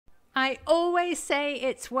I always say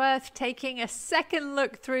it's worth taking a second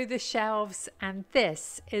look through the shelves, and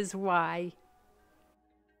this is why.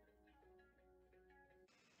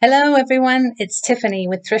 Hello everyone, it's Tiffany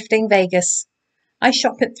with Thrifting Vegas. I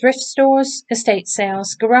shop at thrift stores, estate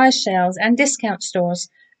sales, garage sales and discount stores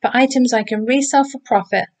for items I can resell for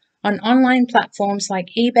profit on online platforms like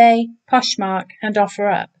eBay, Poshmark and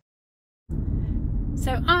OfferUp.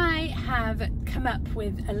 So I have come up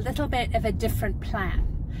with a little bit of a different plan.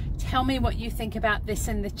 Tell me what you think about this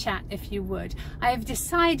in the chat if you would. I have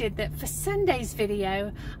decided that for Sunday's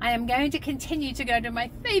video, I am going to continue to go to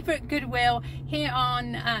my favorite Goodwill here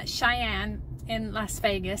on Cheyenne in Las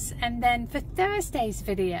Vegas, and then for Thursday's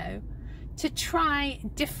video to try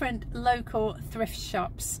different local thrift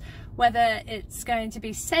shops, whether it's going to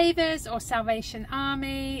be Savers or Salvation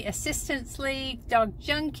Army, Assistance League, Dog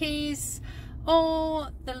Junkies, or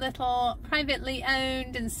the little privately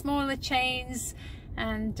owned and smaller chains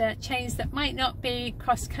and chains that might not be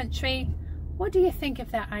cross-country. What do you think of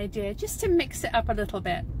that idea, just to mix it up a little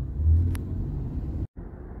bit?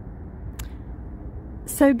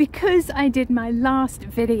 So because I did my last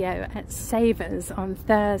video at Savers on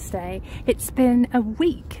Thursday, it's been a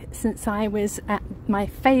week since I was at my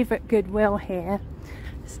favorite Goodwill here.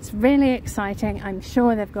 It's really exciting. I'm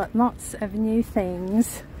sure they've got lots of new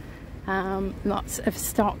things, lots of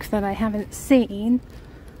stock that I haven't seen.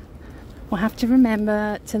 We'll have to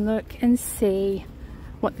remember to look and see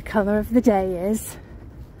what the colour of the day is.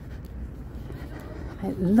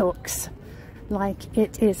 It looks like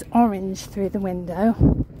it is orange through the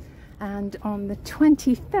window. And on the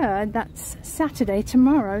 23rd, that's Saturday,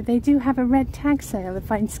 tomorrow, they do have a red tag sale if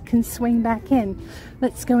I can swing back in.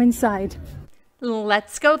 Let's go inside.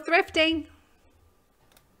 Let's go thrifting.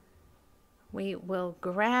 We will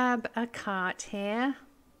grab a cart here.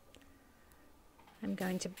 I'm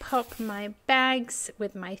going to pop my bags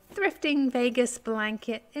with my Thrifting Vegas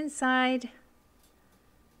blanket inside.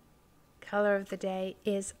 Color of the day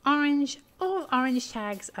is orange. All orange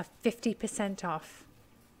tags are 50% off.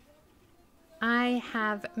 I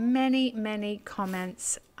have many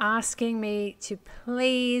comments asking me to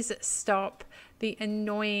please stop the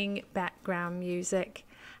annoying background music.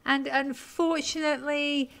 And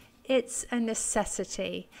unfortunately, it's a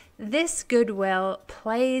necessity. This Goodwill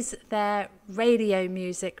plays their radio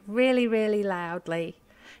music really loudly.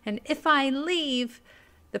 And if I leave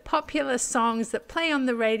the popular songs that play on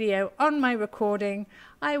the radio on my recording,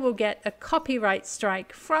 I will get a copyright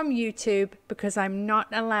strike from YouTube because I'm not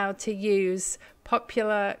allowed to use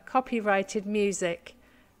popular copyrighted music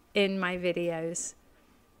in my videos.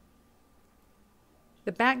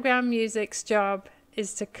 The background music's job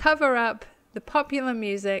is to cover up the popular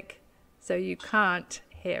music so you can't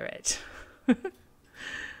hear it.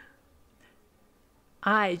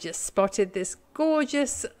 I just spotted this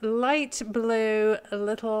gorgeous light blue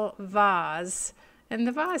little vase in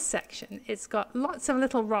the vase section. It's got lots of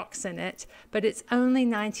little rocks in it, but it's only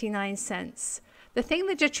 99 cents. The thing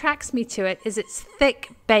that attracts me to it is its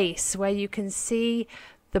thick base where you can see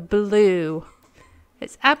the blue.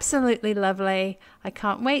 It's absolutely lovely. I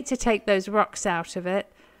can't wait to take those rocks out of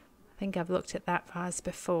it. I think I've looked at that vase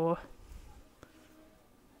before.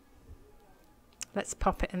 Let's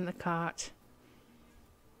pop it in the cart.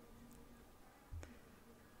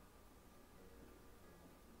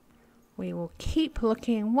 We will keep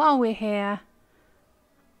looking while we're here,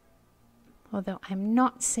 although I'm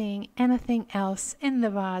not seeing anything else in the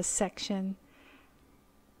vase section.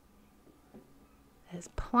 There's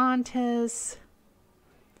planters,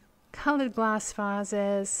 colored glass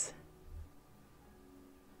vases,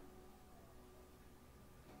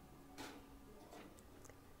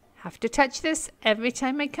 have to touch this every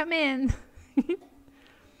time I come in.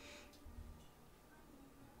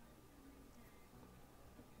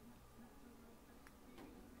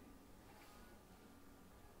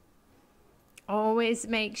 Always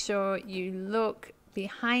make sure you look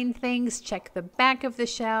behind things, check the back of the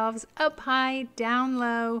shelves, up high, down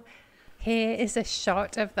low. Here is a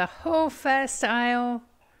shot of the whole first aisle.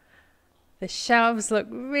 The shelves look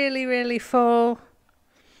really full.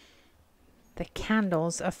 The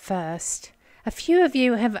candles are first. A few of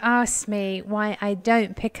you have asked me why I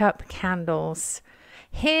don't pick up candles.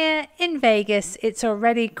 Here in Vegas, it's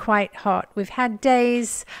already quite hot. We've had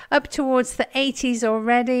days up towards the 80s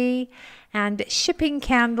already, and shipping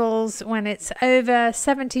candles when it's over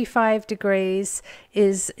 75 degrees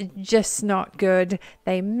is just not good.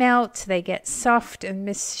 They melt, they get soft and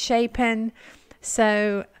misshapen.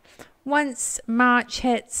 So once March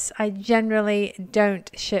hits, I generally don't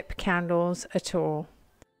ship candles at all.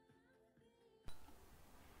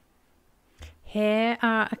 Here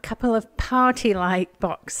are a couple of party light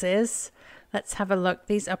boxes. Let's have a look.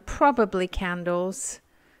 These are probably candles.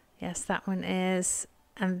 Yes, that one is.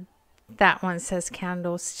 And that one says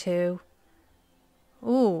candles too.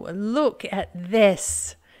 Ooh, look at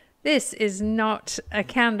this. This is not a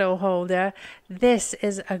candle holder. This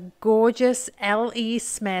is a gorgeous L.E.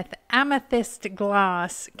 Smith amethyst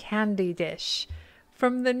glass candy dish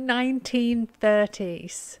from the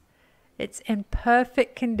 1930s. It's in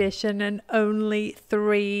perfect condition and only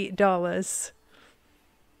 $3.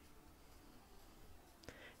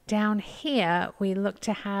 Down here, we look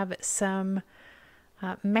to have some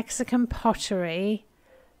Mexican pottery,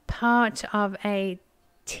 part of a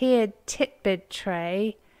tiered titbit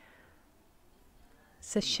tray.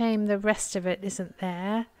 It's a shame the rest of it isn't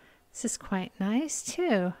there. This is quite nice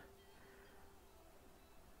too.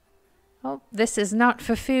 Oh, this is not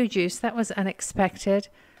for food use. That was unexpected.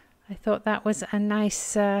 I thought that was a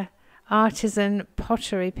nice artisan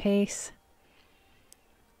pottery piece.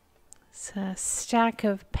 It's a stack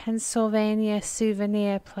of Pennsylvania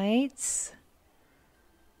souvenir plates.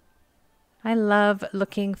 I love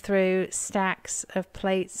looking through stacks of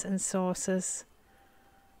plates and saucers.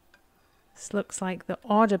 This looks like the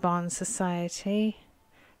Audubon Society.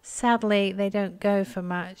 Sadly, they don't go for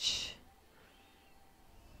much.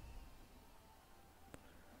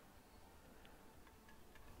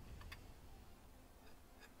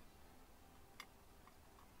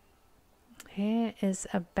 Here is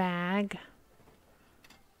a bag.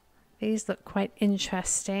 These look quite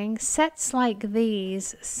interesting. Sets like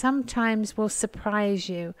these sometimes will surprise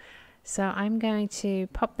you. So I'm going to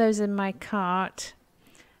pop those in my cart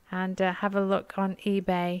and have a look on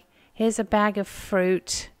eBay. Here's a bag of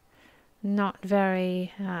fruit. Not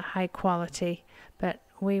very high quality, but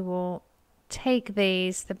we will take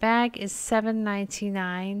these. The bag is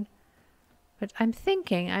 $7.99, but I'm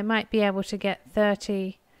thinking I might be able to get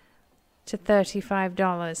 $30 to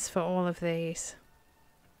 $35 for all of these.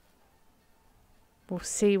 We'll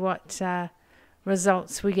see what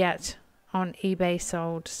results we get on eBay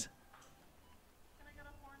solds. Can I get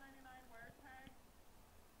a $4.99 word tag?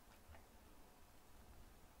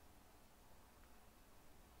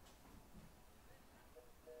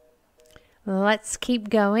 Let's keep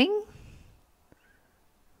going.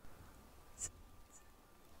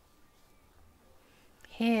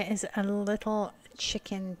 Here is a little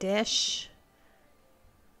chicken dish.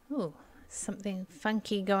 Ooh, something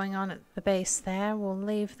funky going on at the base there. We'll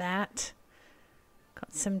leave that.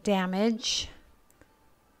 Got some damage.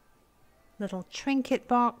 Little trinket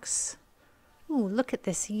box. Ooh, look at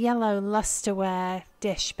this yellow lusterware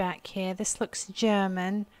dish back here. This looks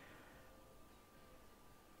German.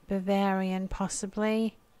 Bavarian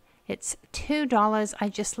possibly. It's $2. I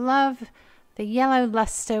just love the yellow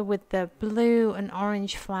luster with the blue and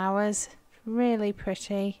orange flowers. Really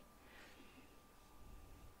pretty.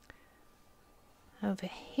 Over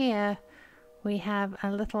here we have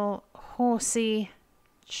a little horsey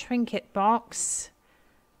trinket box.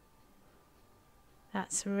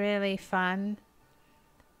 That's really fun.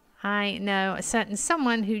 I know a certain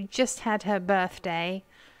someone who just had her birthday,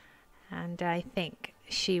 and I think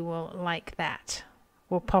she will like that.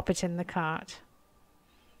 We'll pop it in the cart.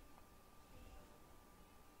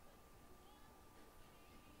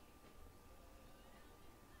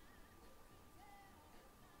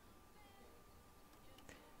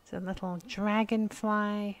 It's a little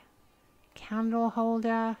dragonfly candle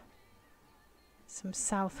holder, some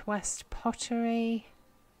Southwest pottery.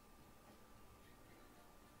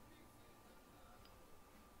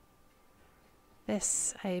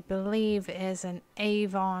 This, I believe, is an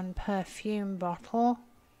Avon perfume bottle.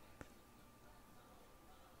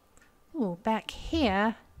 Ooh, back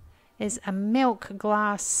here is a milk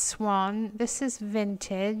glass swan. This is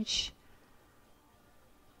vintage.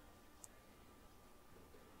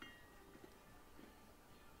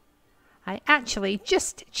 I actually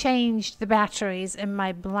just changed the batteries in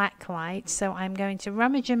my black light, so I'm going to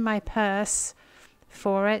rummage in my purse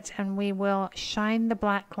for it, and we will shine the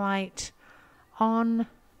black light on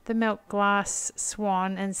the milk glass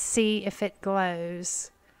swan and see if it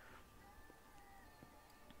glows.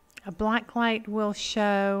 A black light will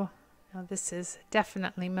show, oh, this is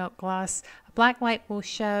definitely milk glass. A black light will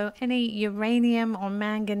show any uranium or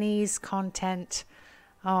manganese content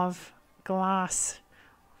of glass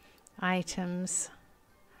items.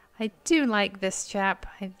 I do like this chap.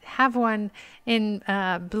 I have one in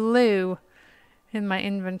blue in my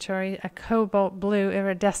inventory, a cobalt blue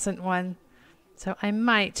iridescent one. So I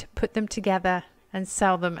might put them together and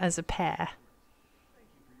sell them as a pair.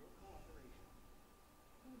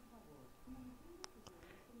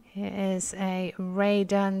 Here is a Ray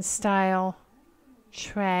Dunn style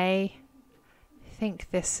tray. I think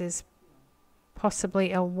this is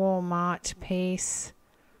possibly a Walmart piece.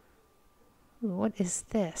 Ooh, what is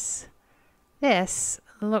this? This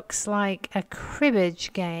looks like a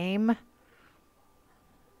cribbage game.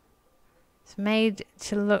 It's made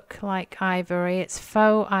to look like ivory. It's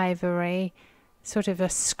faux ivory, sort of a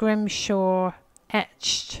scrimshaw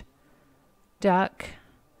etched duck.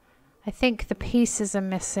 I think the pieces are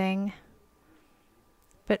missing,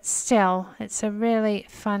 but still, it's a really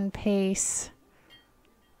fun piece.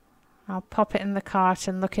 I'll pop it in the cart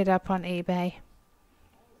and look it up on eBay.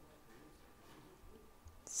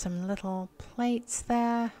 Some little plates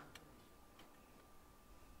there.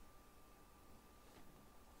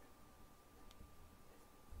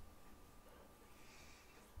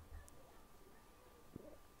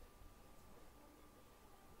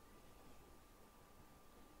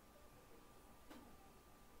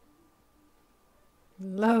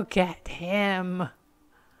 Look at him.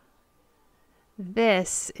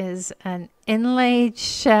 This is an inlaid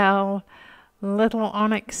shell little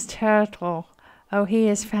onyx turtle. Oh, he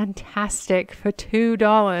is fantastic for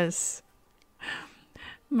 $2.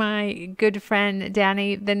 My good friend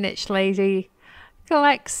Danny, the niche lady,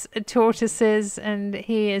 collects tortoises and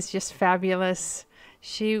he is just fabulous.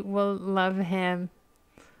 She will love him.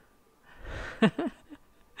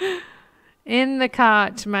 In the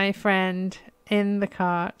cart, my friend, in the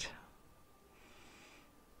cart.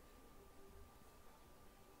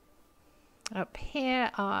 Up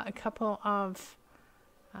here are a couple of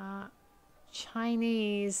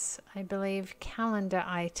Chinese, I believe, calendar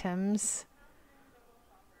items.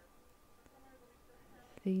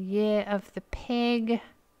 The year of the pig,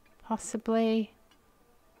 possibly.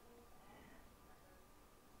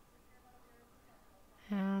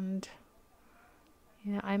 And,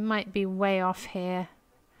 you know, I might be way off here,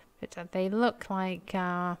 but they look like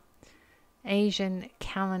Asian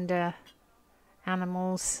calendar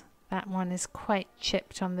animals. That one is quite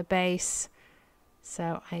chipped on the base,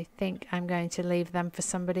 so I think I'm going to leave them for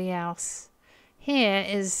somebody else. Here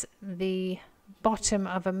is the bottom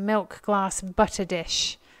of a milk glass butter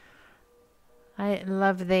dish. I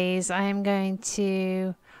love these. I am going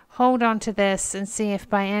to hold on to this and see if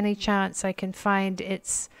by any chance I can find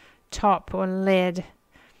its top or lid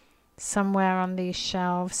somewhere on these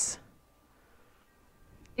shelves.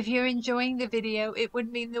 If you're enjoying the video, it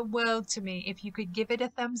would mean the world to me if you could give it a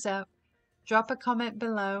thumbs up, drop a comment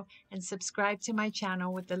below, and subscribe to my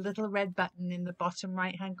channel with the little red button in the bottom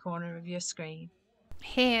right hand corner of your screen.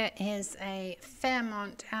 Here is a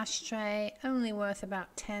Fairmont ashtray, only worth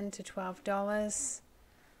about $10 to $12.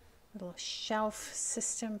 Little shelf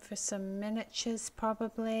system for some miniatures,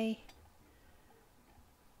 probably.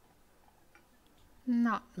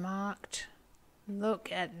 Not marked.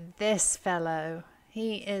 Look at this fellow.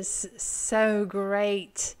 He is so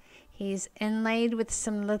great. He's inlaid with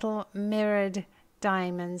some little mirrored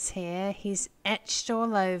diamonds here. He's etched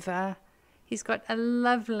all over. He's got a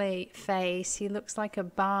lovely face. He looks like a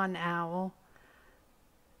barn owl.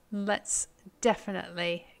 Let's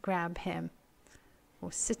definitely grab him.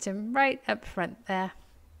 We'll sit him right up front there.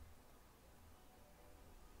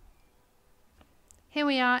 Here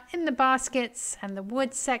we are in the baskets and the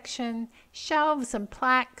wood section, shelves and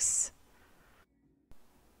plaques.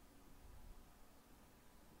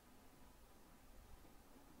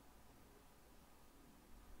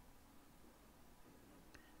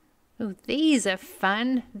 Ooh, these are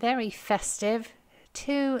fun, very festive.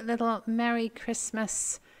 Two little Merry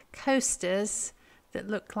Christmas coasters that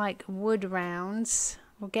look like wood rounds.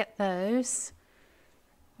 We'll get those.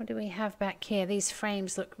 What do we have back here? These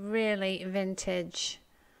frames look really vintage.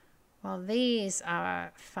 Well, these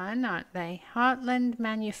are fun, aren't they? Heartland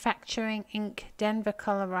Manufacturing Inc., Denver,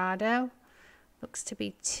 Colorado. Looks to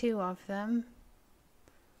be two of them.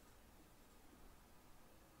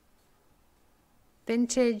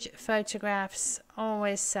 Vintage photographs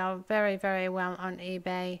always sell very, very well on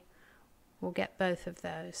eBay. We'll get both of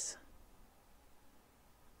those.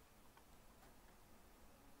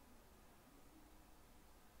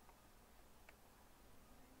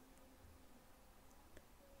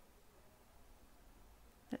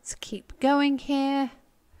 Let's keep going here.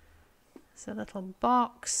 There's a little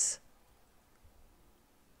box.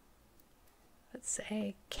 It's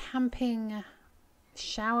a camping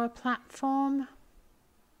shower platform.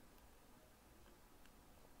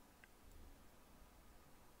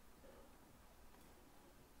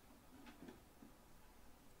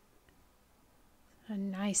 A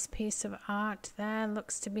nice piece of art there,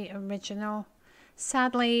 looks to be original.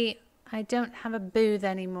 Sadly, I don't have a booth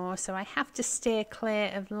anymore, so I have to steer clear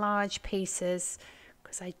of large pieces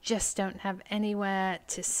because I just don't have anywhere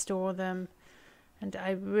to store them. and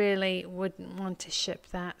I really wouldn't want to ship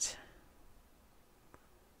that.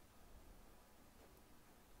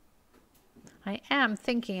 I am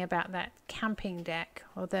thinking about that camping deck,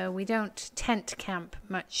 although we don't tent camp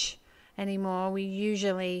much anymore. We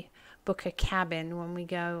usually book a cabin when we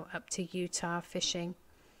go up to Utah fishing.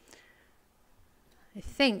 I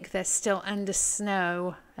think they're still under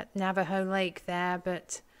snow at Navajo Lake there,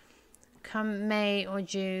 but come May or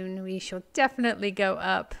June, we shall definitely go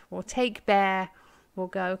up. We'll take Bear, we'll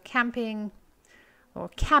go camping or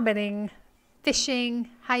cabining,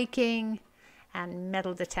 fishing, hiking, and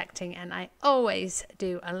metal detecting, and I always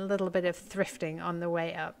do a little bit of thrifting on the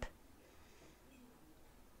way up.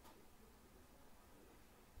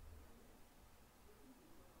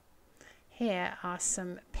 Here are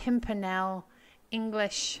some Pimpernel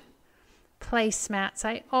English placemats.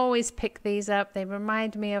 I always pick these up. They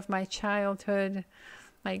remind me of my childhood.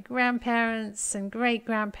 My grandparents and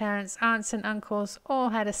great-grandparents, aunts and uncles all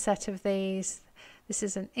had a set of these. This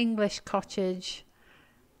is an English cottage.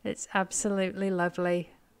 It's absolutely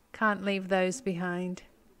lovely. Can't leave those behind.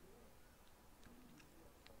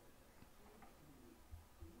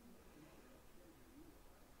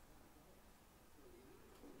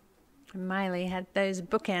 Miley had those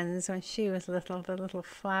bookends when she was little, the little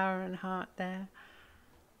flower and heart there.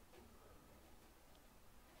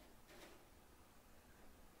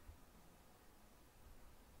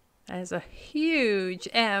 There's a huge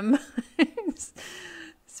M.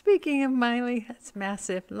 Speaking of Miley, that's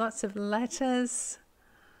massive. Lots of letters.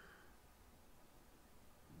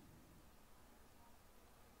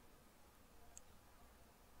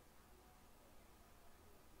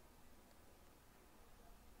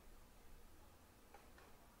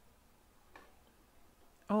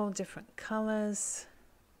 All different colors.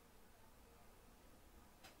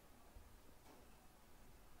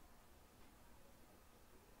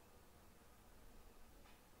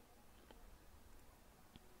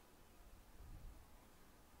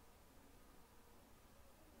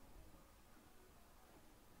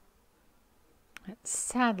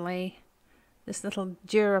 Sadly, this little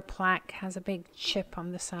Duraplaque has a big chip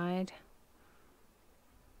on the side.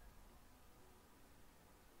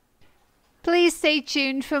 Please stay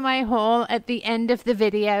tuned for my haul at the end of the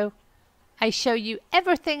video. I show you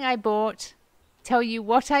everything I bought, tell you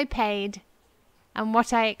what I paid, and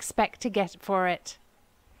what I expect to get for it.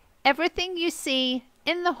 Everything you see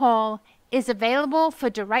in the haul is available for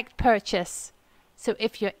direct purchase. So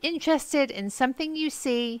if you're interested in something you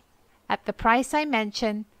see at the price I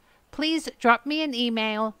mention, please drop me an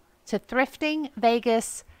email to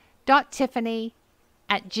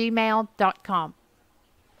thriftingvegas.tiffany@gmail.com.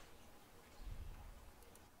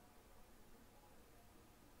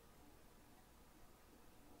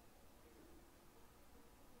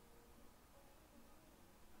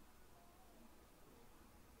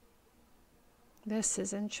 This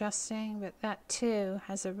is interesting, but that too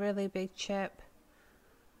has a really big chip.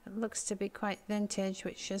 It looks to be quite vintage,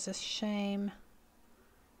 which is a shame.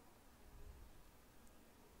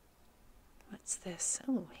 What's this?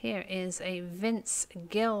 Oh, here is a Vince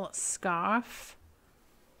Gill scarf.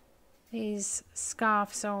 These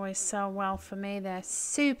scarves always sell well for me. They're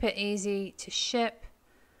super easy to ship,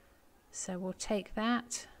 so we'll take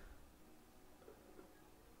that.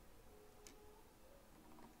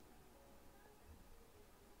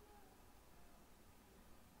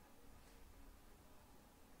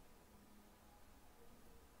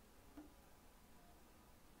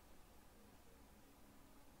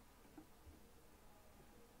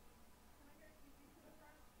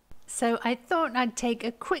 So I thought I'd take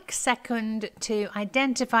a quick second to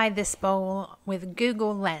identify this bowl with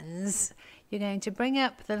Google Lens. You're going to bring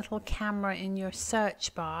up the little camera in your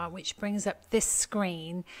search bar, which brings up this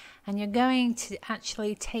screen, and you're going to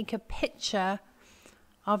actually take a picture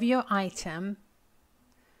of your item.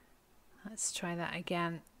 Let's try that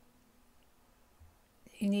again.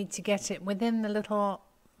 You need to get it within the little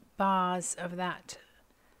bars of that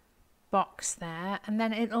box there, and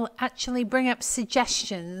then it'll actually bring up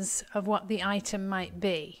suggestions of what the item might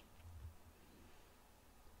be.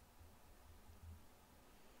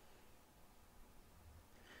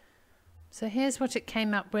 So here's what it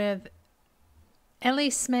came up with. Ellie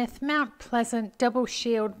Smith Mount Pleasant double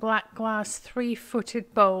shield black glass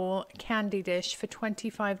 3-footed bowl candy dish for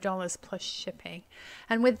 $25 plus shipping.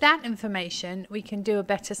 And with that information we can do a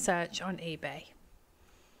better search on eBay.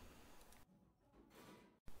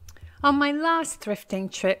 On my last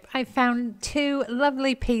thrifting trip, I found 2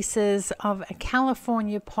 lovely pieces of a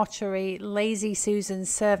California pottery Lazy Susan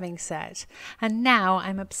serving set, and now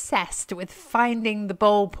I'm obsessed with finding the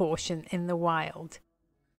bowl portion in the wild.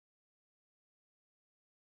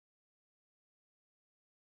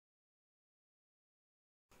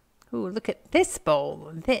 Ooh, look at this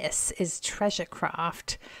bowl. This is Treasure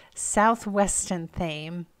Craft, Southwestern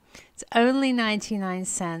theme. It's only 99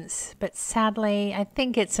 cents, but sadly, I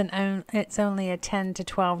think it's only a $10 to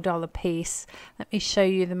 $12 piece. Let me show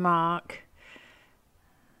you the mark.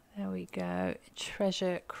 There we go.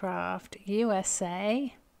 Treasure Craft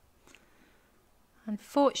USA.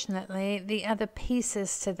 Unfortunately, the other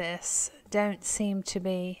pieces to this don't seem to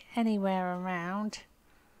be anywhere around.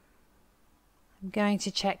 I'm going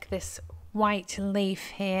to check this white leaf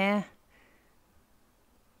here.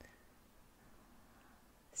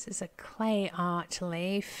 This is a clay art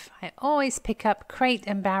leaf. I always pick up crate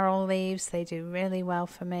and barrel leaves. They do really well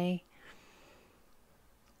for me.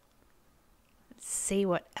 Let's see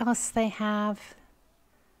what else they have.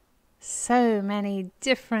 So many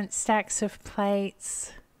different stacks of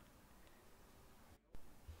plates.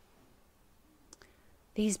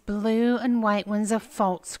 These blue and white ones are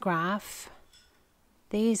Falstaff.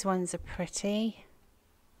 These ones are pretty.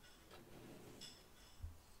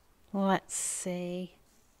 Let's see.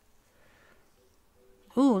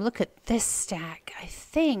 Ooh, look at this stack. I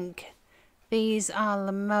think these are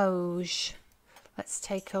Limoges. Let's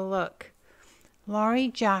take a look. Laurie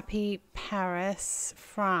Japy, Paris,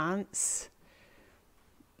 France.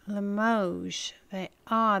 Limoges.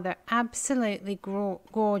 They're absolutely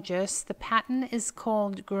gorgeous. The pattern is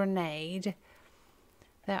called Grenade.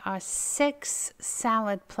 There are 6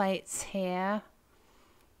 salad plates here.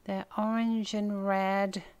 They're orange and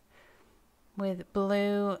red with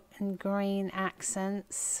blue and green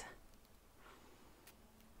accents.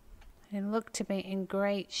 They look to be in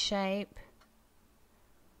great shape.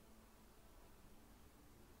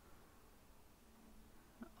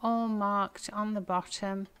 All marked on the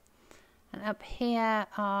bottom. And up here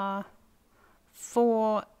are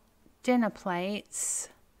 4 dinner plates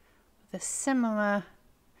with a similar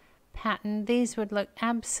pattern. These would look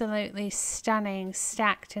absolutely stunning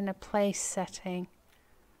stacked in a place setting.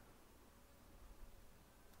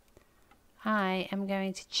 I am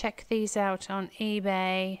going to check these out on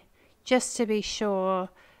eBay just to be sure,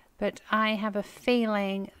 but I have a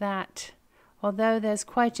feeling that although there's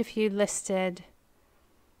quite a few listed,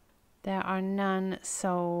 there are none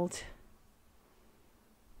sold.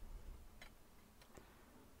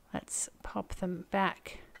 Let's pop them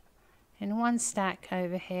back in one stack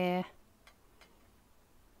over here.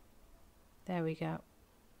 There we go.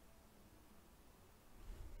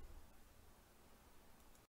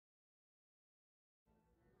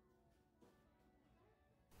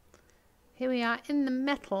 Here we are in the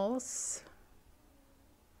metals.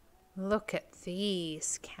 Look at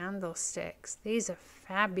these candlesticks. These are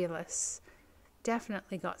fabulous.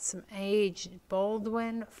 Definitely got some age.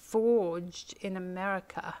 Baldwin, forged in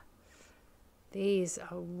America. These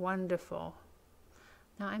are wonderful.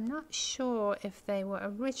 Now I'm not sure if they were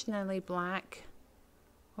originally black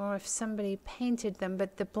or if somebody painted them,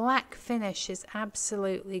 but the black finish is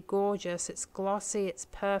absolutely gorgeous. It's glossy, it's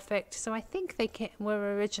perfect. So I think they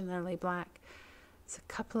were originally black. There's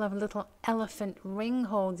a couple of little elephant ring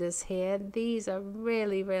holders here. These are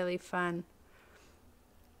really, really fun.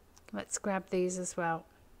 Let's grab these as well.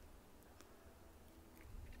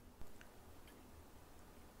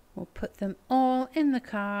 We'll put them all in the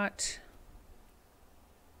cart.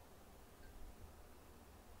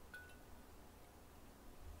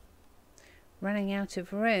 Running out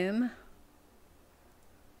of room.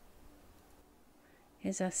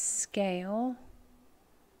 Here's a scale.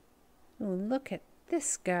 Ooh, look at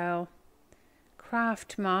this girl.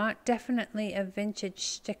 Craft Mart, definitely a vintage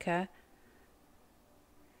sticker.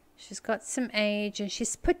 She's got some age and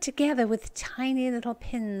she's put together with tiny little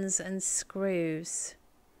pins and screws.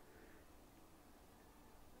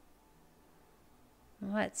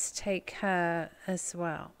 Let's take her as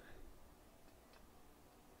well.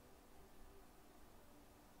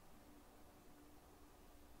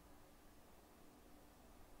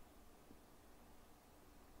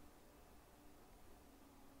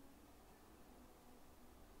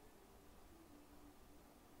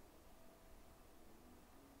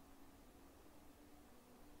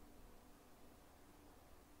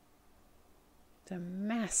 A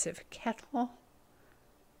massive kettle.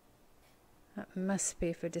 That must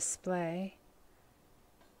be for display.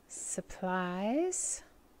 Supplies.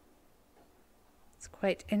 It's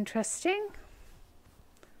quite interesting.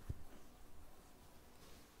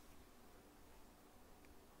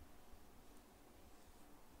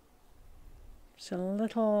 There's a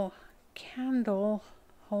little candle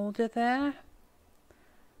holder there.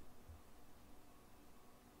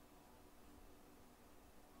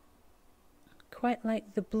 Quite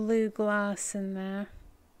like the blue glass in there.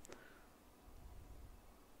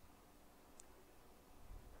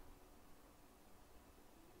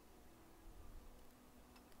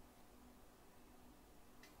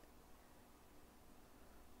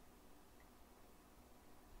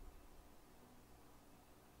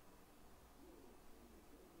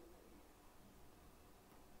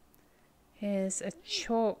 Here's a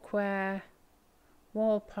chalkware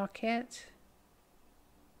wall pocket.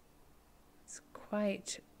 It's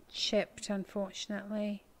quite chipped,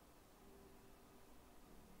 unfortunately.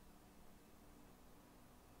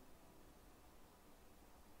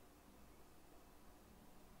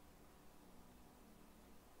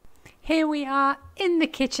 Here we are in the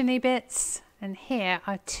kitcheny bits, and here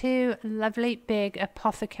are two lovely big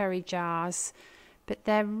apothecary jars, but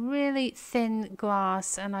they're really thin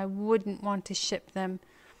glass and I wouldn't want to ship them.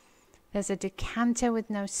 There's a decanter with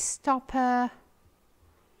no stopper.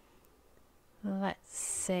 Let's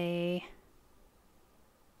see.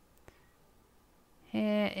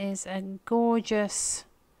 Here is a gorgeous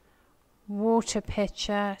water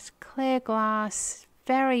pitcher. It's clear glass,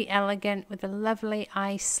 very elegant with a lovely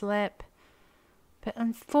eye slip. But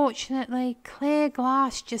unfortunately, clear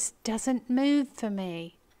glass just doesn't move for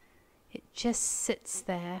me. It just sits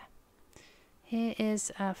there. Here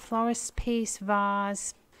is a florist piece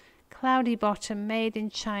vase. Cloudy bottom, made in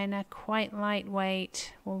China, quite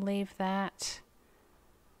lightweight. We'll leave that.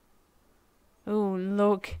 Oh,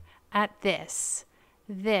 look at this.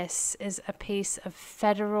 This is a piece of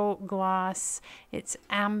federal glass. It's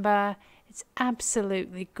amber. It's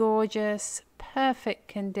absolutely gorgeous. Perfect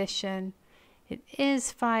condition. It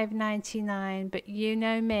is $5.99, but you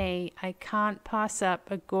know me, I can't pass up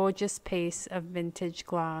a gorgeous piece of vintage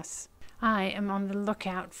glass. I am on the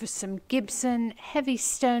lookout for some Gibson heavy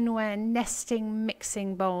stoneware nesting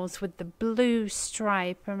mixing bowls with the blue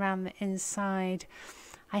stripe around the inside.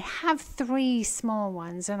 I have 3 small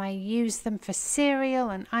ones and I use them for cereal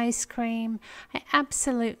and ice cream. I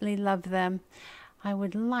absolutely love them. I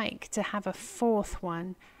would like to have a 4th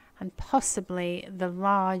one and possibly the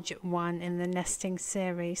large one in the nesting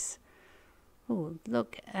series. Oh,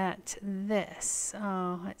 look at this.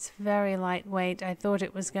 Oh, it's very lightweight. I thought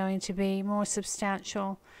it was going to be more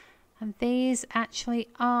substantial. And these actually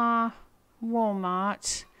are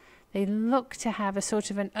Walmart. They look to have a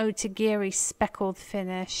sort of an otagiri speckled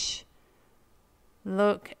finish.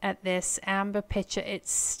 Look at this amber pitcher.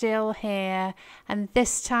 It's still here. And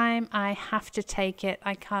this time I have to take it.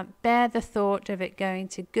 I can't bear the thought of it going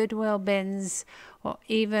to Goodwill bins or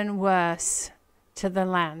even worse, to the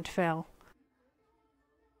landfill.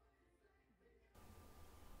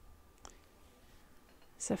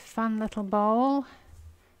 It's a fun little bowl.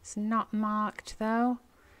 It's not marked though.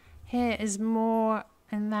 Here is more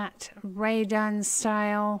in that Ray Dunn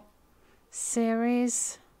style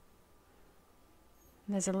series.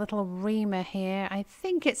 There's a little reamer here. I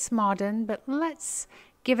think it's modern, but let's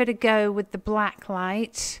give it a go with the black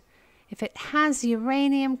light. If it has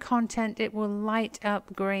uranium content, it will light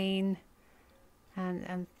up green. And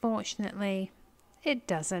unfortunately, it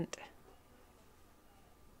doesn't.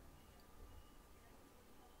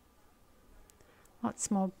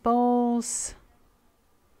 Lots more bowls.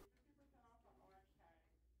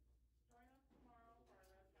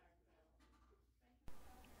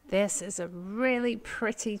 This is a really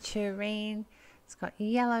pretty tureen. It's got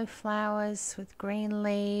yellow flowers with green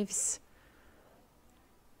leaves.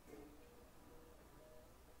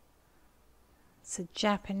 It's a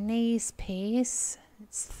Japanese piece.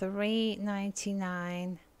 It's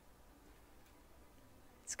 $3.99.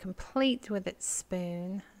 It's complete with its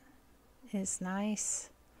spoon. Is nice.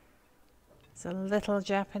 It's a little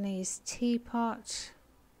Japanese teapot.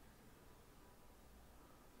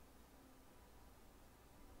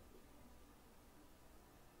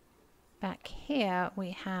 Back here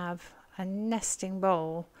we have a nesting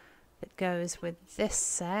bowl that goes with this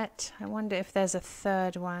set. I wonder if there's a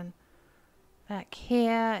 3rd one. Back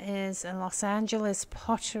here is a Los Angeles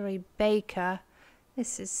pottery baker.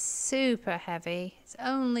 This is super heavy. It's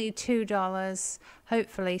only $2.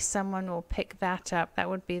 Hopefully someone will pick that up. That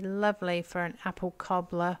would be lovely for an apple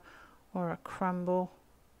cobbler or a crumble.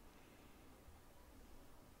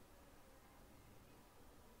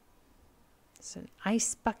 It's an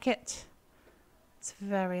ice bucket. It's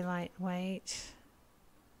very lightweight.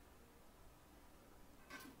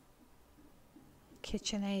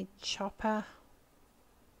 KitchenAid chopper.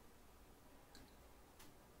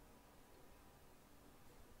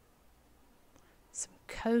 Some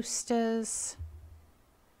coasters.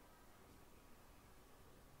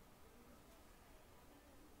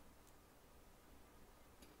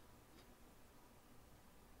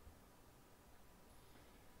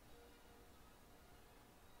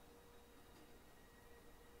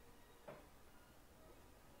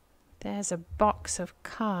 There's a box of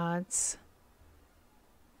cards.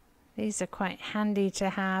 These are quite handy to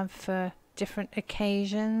have for different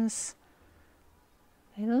occasions.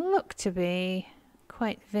 They look to be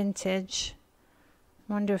quite vintage.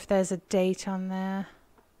 Wonder if there's a date on there.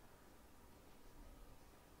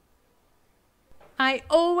 I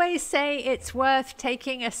always say it's worth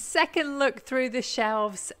taking a second look through the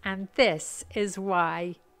shelves, and this is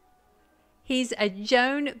why. He's a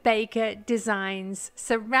Joan Baker Designs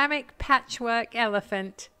ceramic patchwork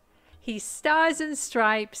elephant. He's stars and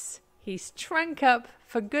stripes. He's trunk up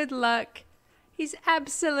for good luck. He's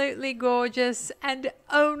absolutely gorgeous and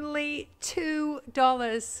only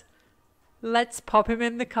 $2. Let's pop him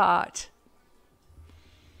in the cart.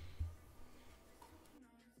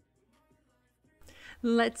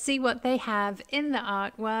 Let's see what they have in the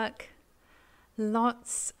artwork.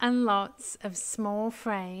 Lots and lots of small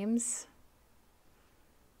frames.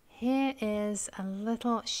 Here is a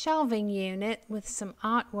little shelving unit with some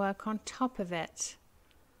artwork on top of it.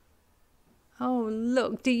 Oh,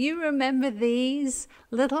 look, do you remember these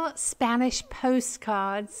little Spanish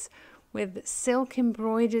postcards with silk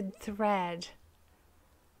embroidered thread?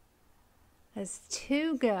 There's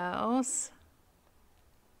 2 girls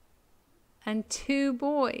and 2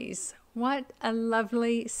 boys. What a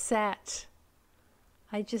lovely set.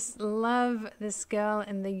 I just love this girl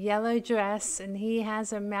in the yellow dress, and he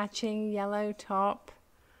has a matching yellow top.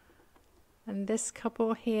 And this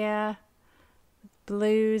couple here,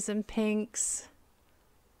 blues and pinks.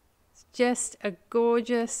 It's just a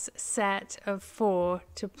gorgeous set of 4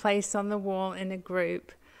 to place on the wall in a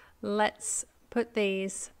group. Let's put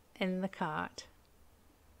these in the cart.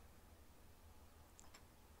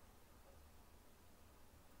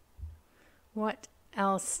 What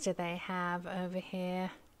else do they have over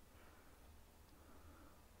here?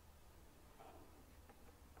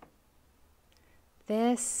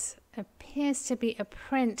 This appears to be a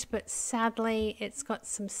print, but sadly it's got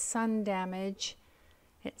some sun damage.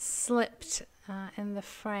 It's slipped in the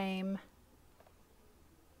frame.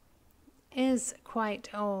 It is quite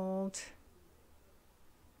old.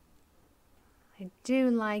 I do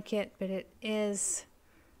like it, but it is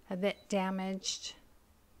a bit damaged.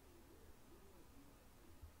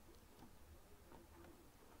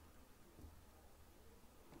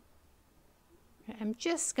 I'm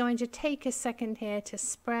just going to take a second here to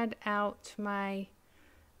spread out my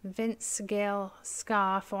Vince Gill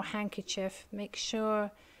scarf or handkerchief. Make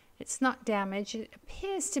sure it's not damaged. It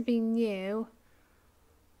appears to be new.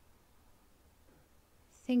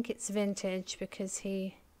 I think it's vintage because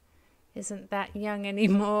he isn't that young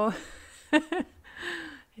anymore.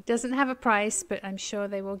 It doesn't have a price, but I'm sure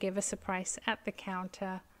they will give us a price at the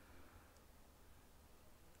counter.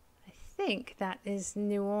 I think that is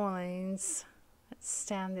New Orleans. Let's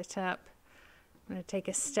stand it up. I'm going to take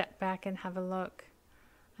a step back and have a look.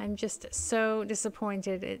 I'm just so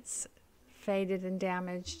disappointed it's faded and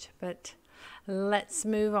damaged, but let's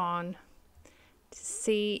move on to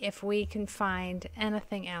see if we can find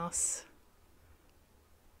anything else.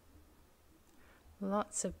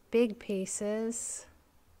 Lots of big pieces.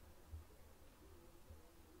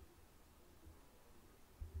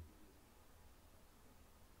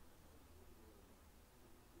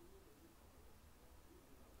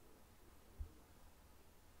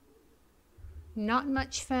 Not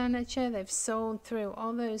much furniture. They've sold through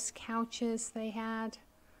all those couches they had.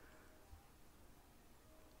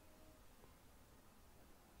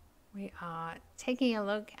 We are taking a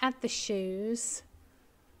look at the shoes.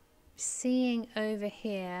 Seeing over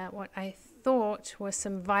here what I thought were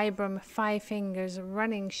some Vibram 5 Fingers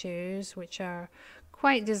running shoes, which are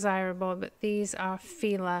quite desirable, but these are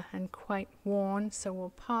Fila and quite worn, so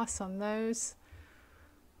we'll pass on those.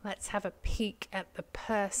 Let's have a peek at the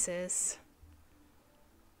purses.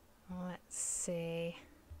 Let's see.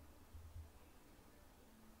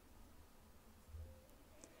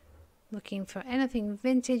 Looking for anything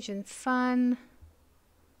vintage and fun.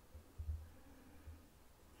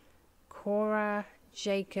 Cora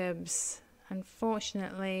Jacobs.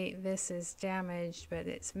 Unfortunately, this is damaged, but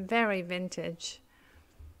it's very vintage.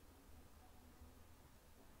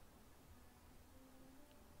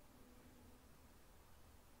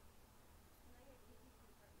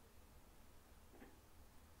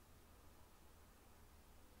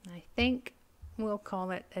 I think we'll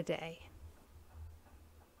call it a day.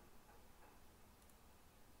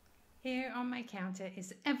 Here on my counter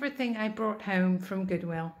is everything I brought home from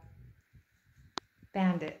Goodwill.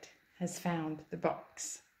 Bandit has found the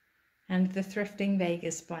box and the Thrifting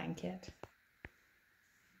Vegas blanket.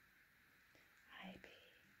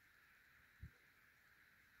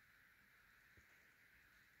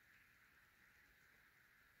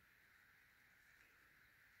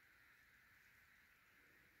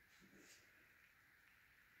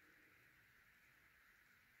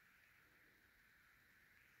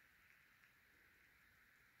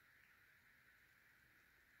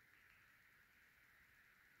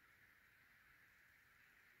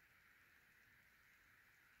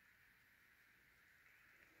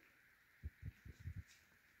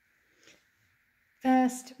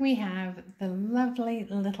 First, we have the lovely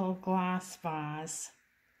little glass vase.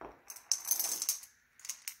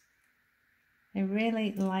 I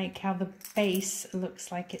really like how the base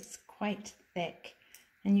looks like it's quite thick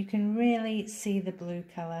and you can really see the blue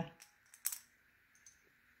colour.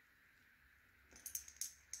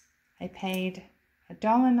 I paid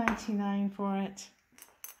 $1.99 for it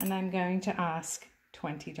and I'm going to ask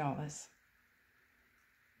 $20.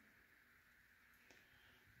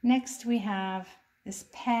 Next we have this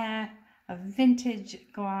pair of vintage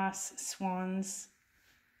glass swans.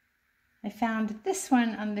 I found this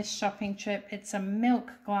one on this shopping trip. It's a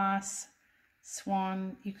milk glass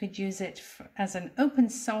swan. You could use it as an open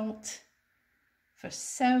salt, for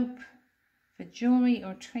soap, for jewelry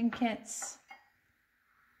or trinkets.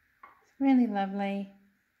 It's really lovely.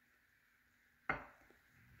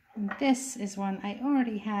 And this is one I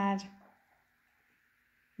already had.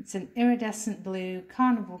 It's an iridescent blue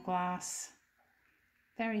carnival glass.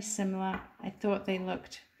 Very similar. I thought they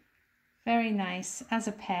looked very nice as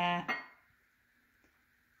a pair.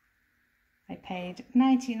 I paid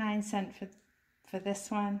 99 cents for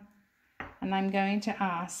this one and I'm going to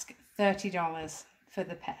ask $30 for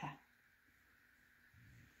the pair.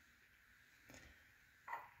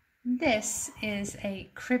 This is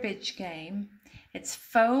a cribbage game. It's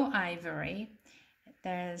faux ivory.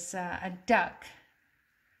 There's a duck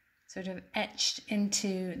sort of etched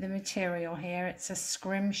into the material here. It's a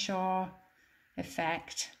scrimshaw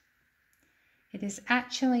effect. It is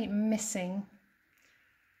actually missing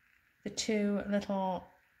the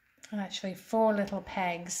four little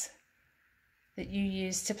pegs that you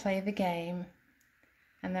use to play the game.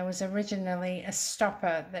 And there was originally a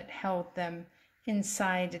stopper that held them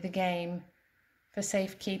inside the game for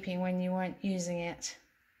safekeeping when you weren't using it.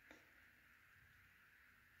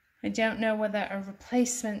 I don't know whether a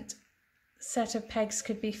replacement set of pegs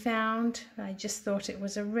could be found. I just thought it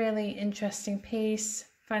was a really interesting piece,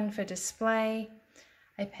 fun for display.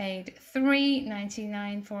 I paid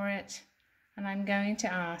 $3.99 for it and I'm going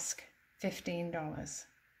to ask $15.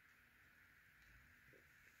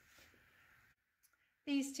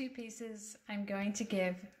 These two pieces I'm going to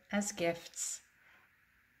give as gifts.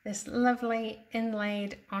 This lovely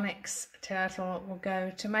inlaid onyx turtle will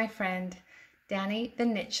go to my friend Danny the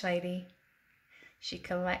Niche Lady. She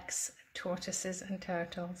collects tortoises and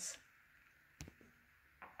turtles.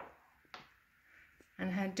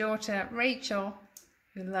 And her daughter Rachel,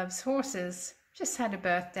 who loves horses, just had a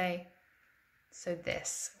birthday, so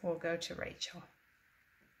this will go to Rachel.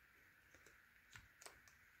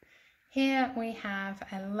 Here we have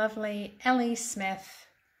a lovely Ellie Smith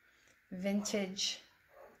vintage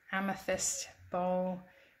amethyst bowl.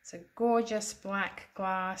 It's a gorgeous black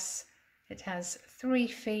glass. It has 3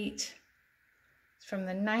 feet. It's from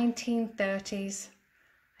the 1930s.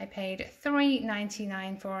 I paid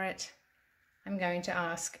 $3.99 for it. I'm going to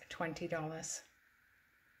ask $20.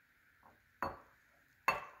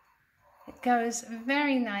 It goes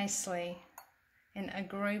very nicely in a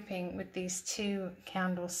grouping with these two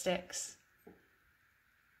candlesticks.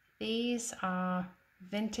 These are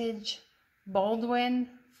vintage Baldwin,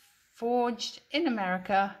 forged in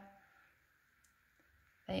America.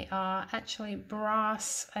 They are actually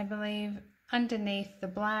brass, I believe, underneath the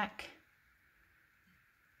black.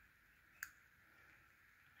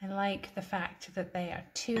 I like the fact that they are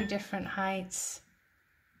 2 different heights.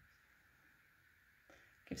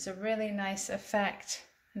 Gives a really nice effect.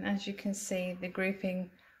 And as you can see, the grouping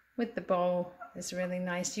with the bowl is really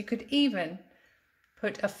nice. You could even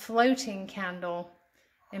put a floating candle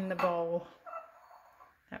in the bowl.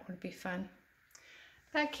 That would be fun.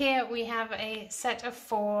 Back here we have a set of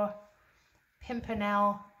 4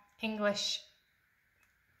 Pimpernel English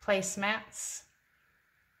placemats.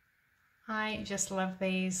 I just love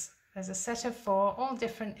these. There's a set of 4, all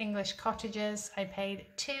different English cottages. I paid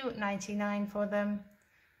 $2.99 for them.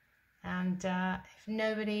 And if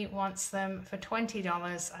nobody wants them for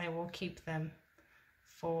 $20, I will keep them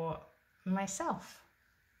for myself.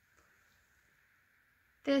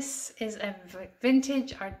 This is a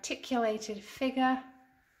vintage articulated figure.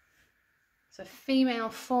 It's a female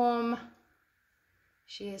form.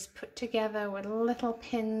 She is put together with little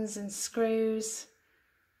pins and screws.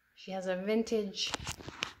 She has a vintage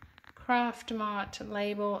Craft Mart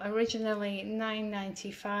label, originally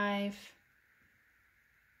 $9.95.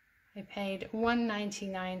 I paid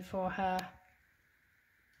 $1.99 for her,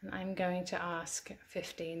 and I'm going to ask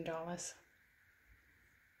 $15.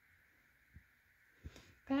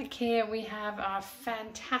 Back here we have our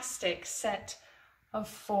fantastic set of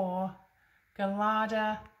 4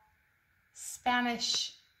 Gallardo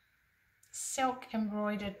Spanish silk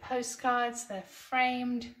embroidered postcards. They're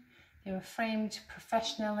framed They were framed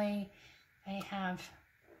professionally. They have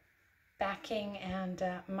backing and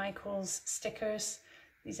Michael's stickers.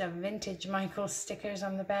 These are vintage Michael's stickers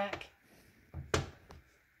on the back.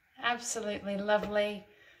 Absolutely lovely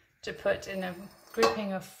to put in a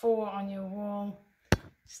grouping of 4 on your wall.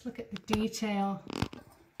 Just look at the detail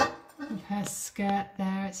of her skirt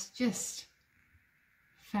there. It's just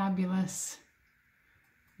fabulous.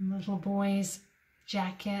 Little boy's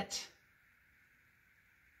jacket,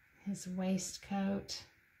 his waistcoat,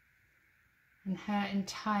 and her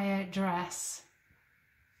entire dress.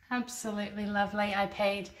 Absolutely lovely. I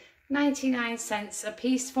paid 99 cents a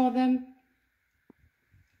piece for them,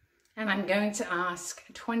 and I'm going to ask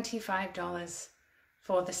 $25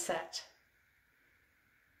 for the set.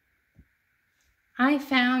 I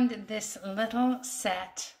found this little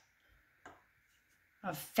set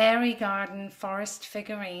of fairy garden forest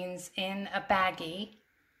figurines in a baggie.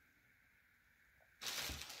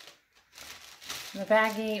 The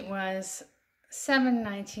baggie was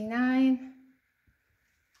 $7.99,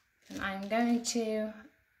 and I'm going to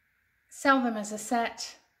sell them as a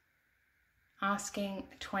set, asking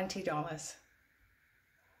 $20.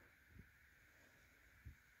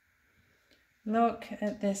 Look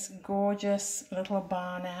at this gorgeous little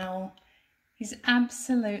barn owl. He's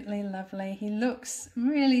absolutely lovely. He looks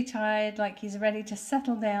really tired, like he's ready to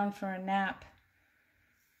settle down for a nap.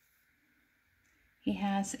 He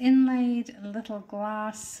has inlaid little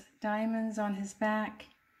glass diamonds on his back,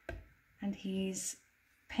 and he's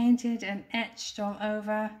painted and etched all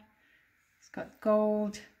over. He's got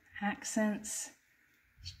gold accents.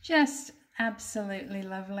 It's just absolutely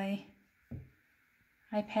lovely.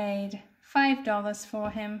 I paid $5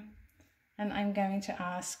 for him, and I'm going to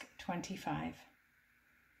ask $25.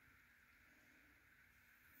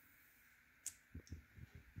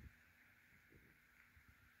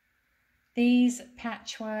 These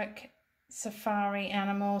patchwork safari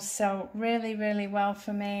animals sell really, really well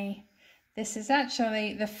for me. This is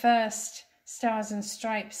actually the first Stars and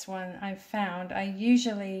Stripes one I've found. I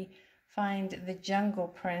usually find the jungle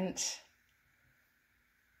print.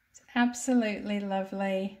 It's absolutely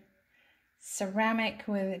lovely. Ceramic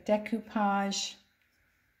with decoupage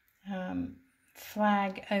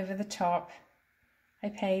flag over the top. I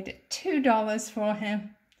paid $2 for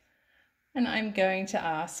him, and I'm going to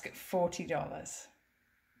ask $40.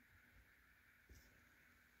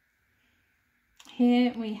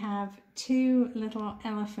 Here we have 2 little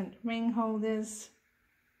elephant ring holders.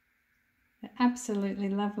 They're absolutely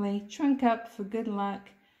lovely. Trunk up for good luck.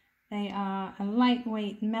 They are a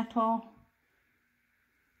lightweight metal.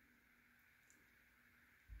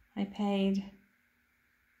 I paid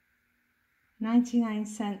 99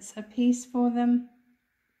 cents a piece for them,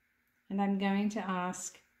 and I'm going to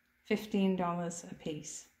ask $15 a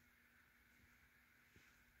piece.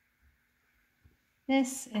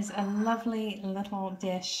 This is a lovely little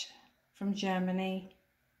dish from Germany.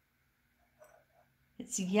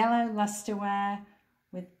 It's yellow lusterware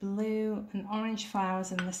with blue and orange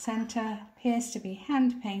flowers in the center. Appears to be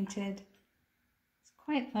hand painted. It's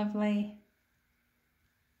quite lovely.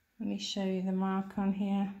 Let me show you the mark on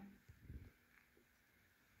here.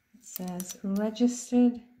 It says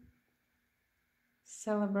registered,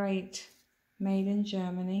 celebrate, made in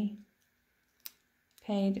Germany.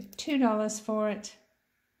 Paid $2 for it,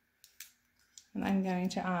 and I'm going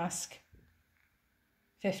to ask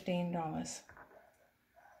 $15.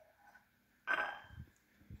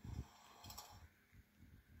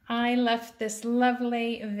 I left this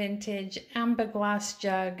lovely vintage amber glass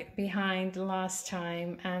jug behind last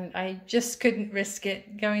time, and I just couldn't risk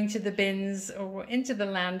it going to the bins or into the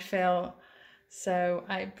landfill, so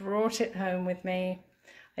I brought it home with me.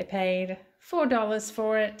 I paid $4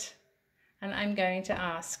 for it, and I'm going to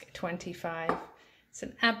ask $25. It's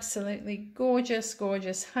an absolutely gorgeous,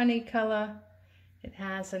 gorgeous honey color. It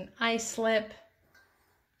has an ice lip,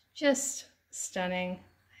 just stunning.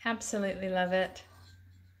 Absolutely love it.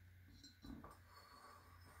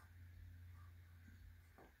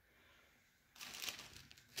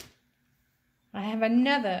 I have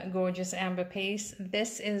another gorgeous amber piece.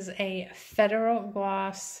 This is a federal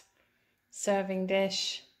glass serving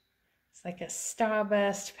dish. It's like a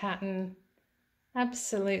starburst pattern.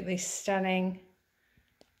 Absolutely stunning.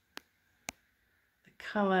 The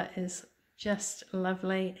color is just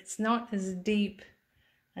lovely. It's not as deep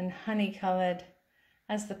and honey colored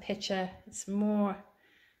as the picture. It's more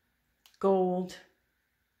gold.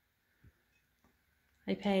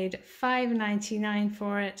 I paid $5.99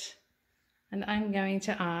 for it, and I'm going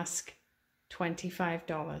to ask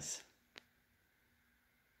 $25.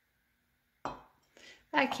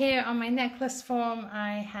 Back here on my necklace form,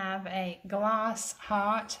 I have a glass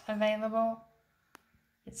heart available.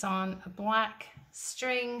 It's on a black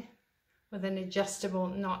string with an adjustable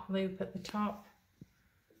knot loop at the top.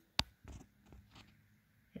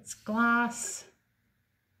 It's glass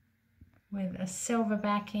with a silver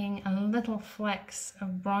backing and little flecks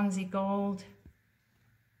of bronzy gold.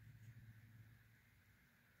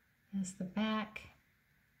 There's the back.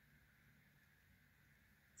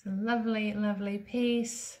 It's a lovely, lovely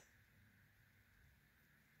piece.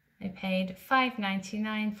 I paid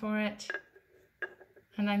 $5.99 for it,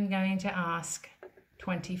 and I'm going to ask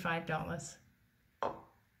 $25.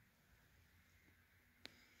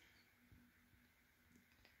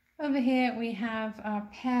 Over here we have our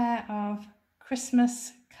pair of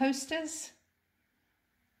Christmas coasters.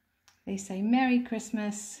 They say Merry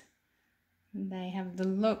Christmas. They have the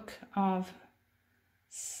look of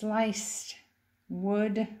sliced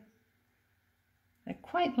wood. They're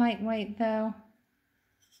quite lightweight though.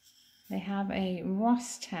 They have a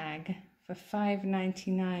Ross tag for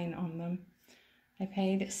 $5.99 on them. I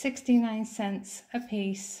paid 69 cents a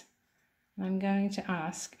piece, and I'm going to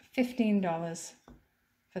ask $15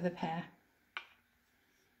 for the pair.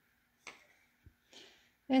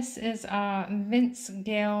 This is our Vince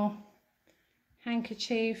Gill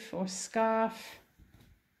handkerchief or scarf.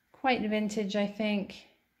 Quite vintage, I think.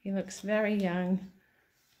 He looks very young.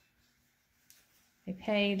 I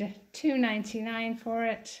paid $2.99 for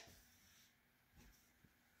it,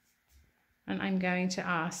 and I'm going to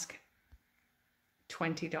ask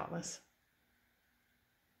 $20.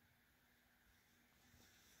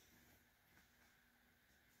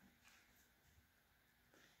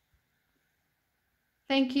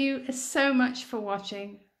 Thank you so much for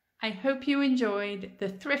watching. I hope you enjoyed the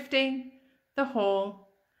thrifting, the haul,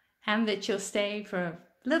 and that you'll stay for a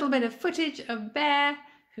little bit of footage of Bear,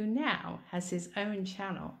 who now has his own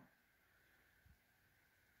channel.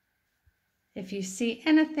 If you see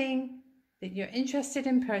anything that you're interested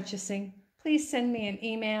in purchasing, please send me an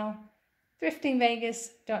email,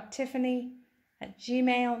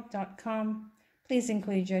 thriftingvegas.tiffany@gmail.com. Please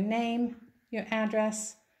include your name, your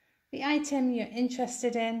address, the item you're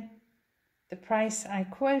interested in, the price I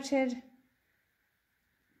quoted,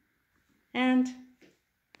 and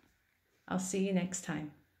I'll see you next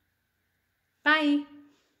time. Bye.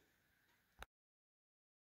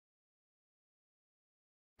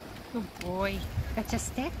 Good boy. Got your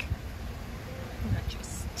stick? Got your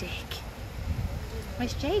stick.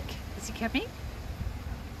 Where's Jake? Is he coming?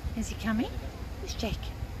 Is he coming? Where's Jake?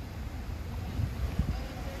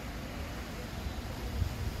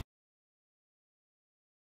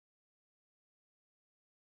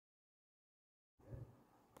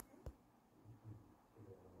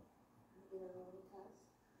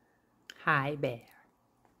 Hi, Bear.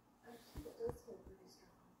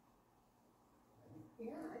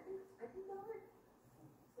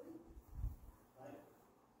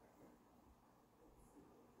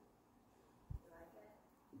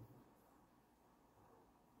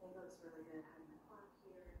 Really good having the clock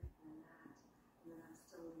here and that, and then I'm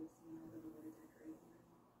still using a little bit of decorating.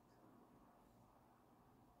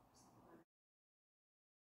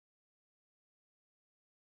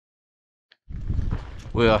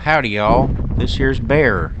 Well, howdy y'all. This here's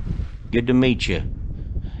Bear. Good to meet you.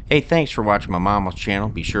 Hey, thanks for watching my mama's channel.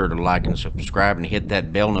 Be sure to like and subscribe and hit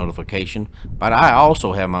that bell notification. But I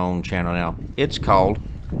also have my own channel now. It's called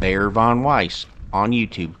Bear Von Weiss on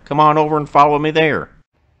YouTube. Come on over and follow me there.